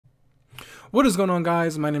What is going on,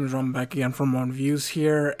 guys? My name is Ramen back again from More Reviews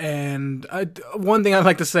here, and one thing I'd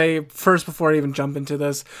like to say first before I even jump into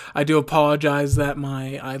this, I do apologize that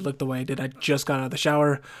I looked the way I did. I just got out of the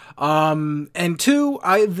shower. And two,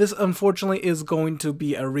 this unfortunately is going to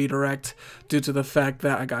be a redirect due to the fact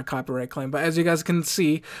that I got copyright claim. But as you guys can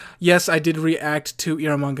see, yes, I did react to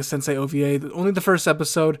Eromanga Sensei OVA, only the first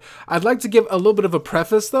episode. I'd like to give a little bit of a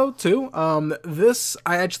preface though, too.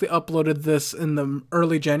 I actually uploaded this in the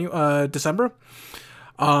early December.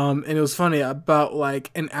 And it was funny, about like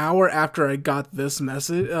an hour after I got this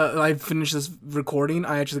message, I finished this recording,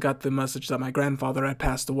 I actually got the message that my grandfather had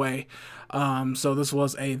passed away. So this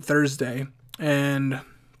was a Thursday, and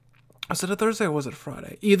was it a Thursday or was it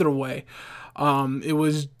Friday? Either way, it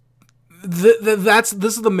was, this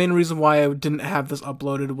is the main reason why I didn't have this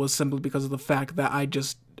uploaded, was simply because of the fact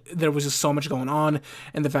that there was just so much going on,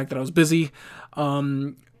 and the fact that I was busy,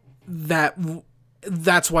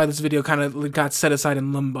 that's why this video kind of got set aside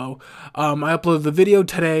in limbo. I uploaded the video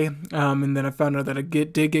today, and then I found out that it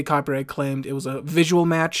did get copyright claimed. It was a visual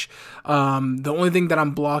match. The only thing that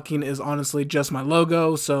I'm blocking is honestly just my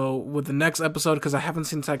logo. So with the next episode, because I haven't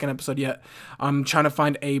seen the second episode yet, I'm trying to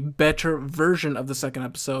find a better version of the second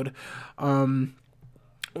episode. Well,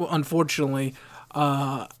 unfortunately,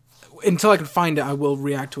 until I can find it, I will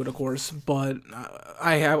react to it, of course. But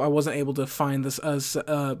I wasn't able to find this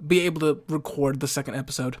be able to record the second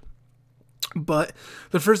episode. But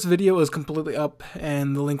the first video is completely up,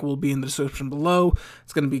 and the link will be in the description below.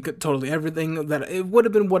 It's going to be totally everything. It would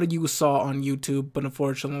have been what you saw on YouTube, but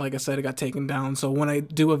unfortunately, like I said, it got taken down. So when I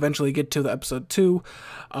do eventually get to the episode 2,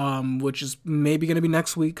 which is maybe going to be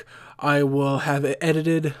next week, I will have it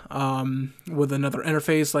edited with another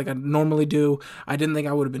interface like I normally do. I didn't think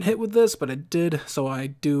I would have been hit with this, but I did, so I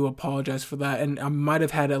do apologize for that. And I might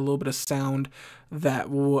have had a little bit of sound that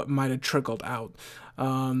might have trickled out.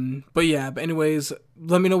 But anyways,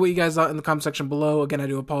 let me know what you guys thought in the comment section below. Again, I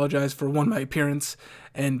do apologize for one, my appearance,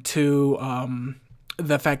 and two,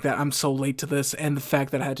 the fact that I'm so late to this, and the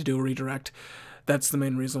fact that I had to do a redirect. That's the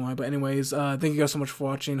main reason why. But anyways, thank you guys so much for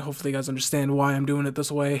watching. Hopefully you guys understand why I'm doing it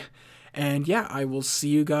this way. And yeah, I will see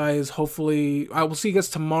you guys, hopefully, I will see you guys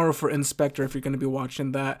tomorrow for Inspector if you're going to be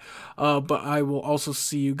watching that. But I will also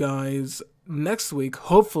see you guys next week,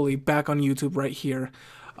 hopefully back on YouTube right here,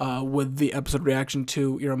 with the episode reaction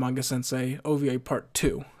to Eromanga Sensei OVA Part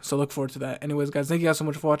 2. So look forward to that. Anyways, guys, thank you guys so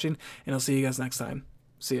much for watching, and I'll see you guys next time.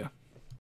 See ya.